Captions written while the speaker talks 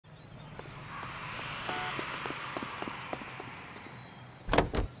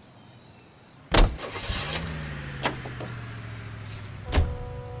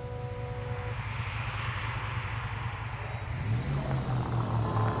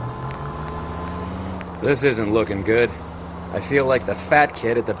This isn't looking good. I feel like the fat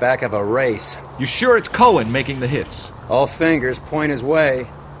kid at the back of a race. You sure it's Cohen making the hits? All fingers point his way.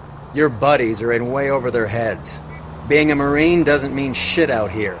 Your buddies are in way over their heads. Being a Marine doesn't mean shit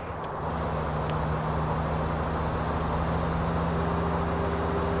out here.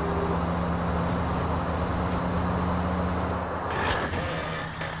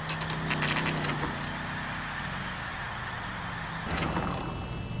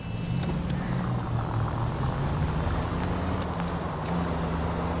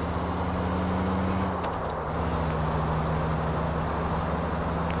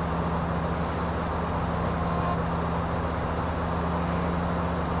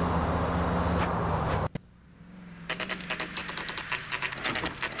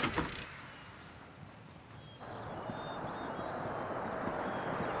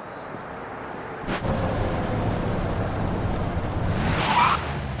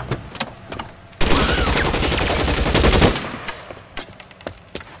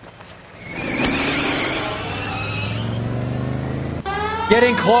 Get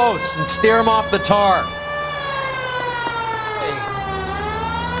in close and steer him off the tar.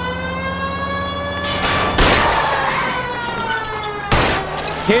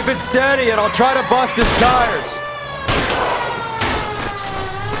 Keep it steady and I'll try to bust his tires.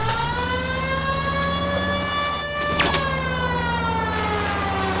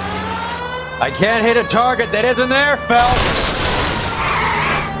 I can't hit a target that isn't there, Phelps.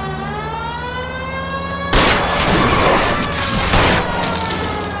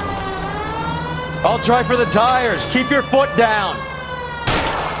 I'll try for the tires. Keep your foot down.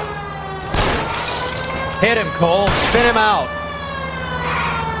 Hit him, Cole. Spin him out.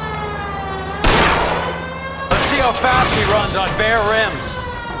 Let's see how fast he runs on bare rims.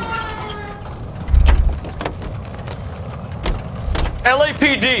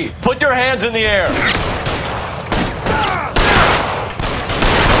 LAPD, put your hands in the air.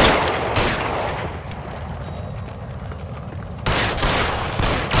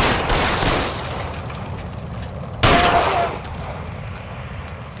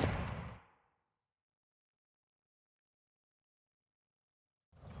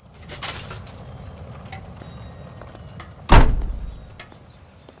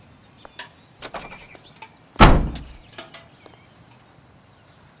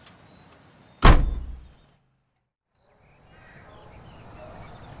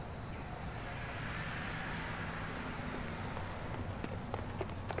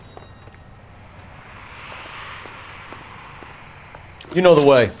 You know the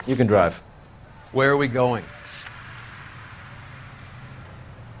way. You can drive. Where are we going?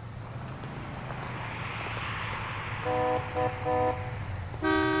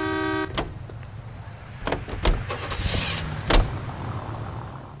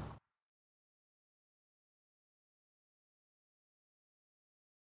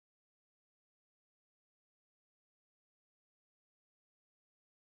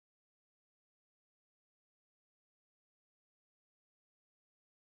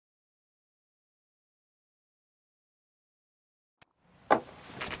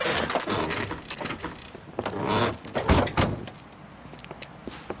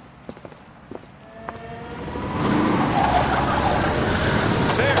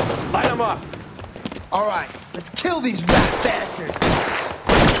 All right, let's kill these rat bastards.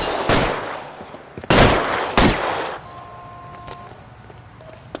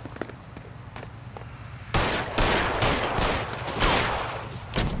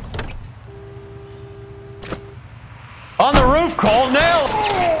 On the roof, Cole. Nail.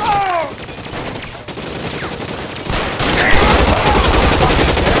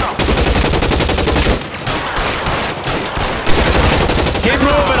 Keep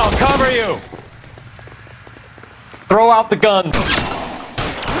moving. I'll cover you. Throw out the gun.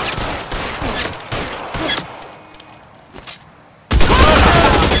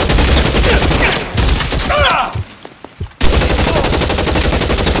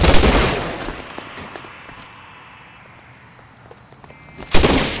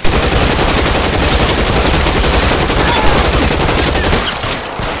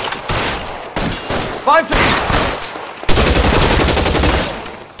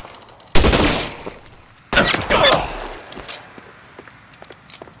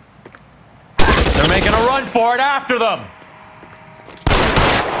 They're making a run for it after them.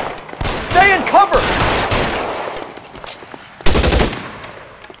 Stay in cover.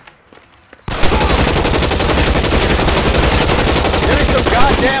 Give me some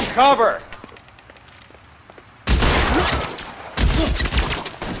goddamn cover.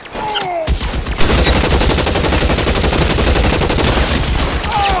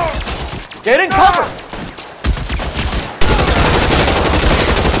 Get in cover.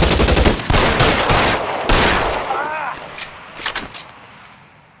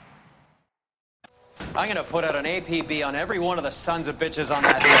 I'm gonna put out an APB on every one of the sons of bitches on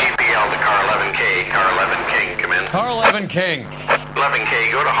that hill. KGPL to Car 11K. Car 11 King, come in. Car 11 King.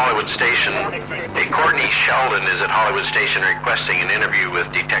 11K, go to Hollywood Station. Hey, Courtney Sheldon is at Hollywood Station requesting an interview with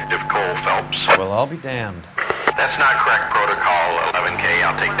Detective Cole Phelps. Well, I'll be damned. That's not correct protocol, 11K.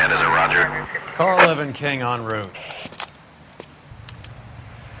 I'll take that as a roger. Car 11 King en route.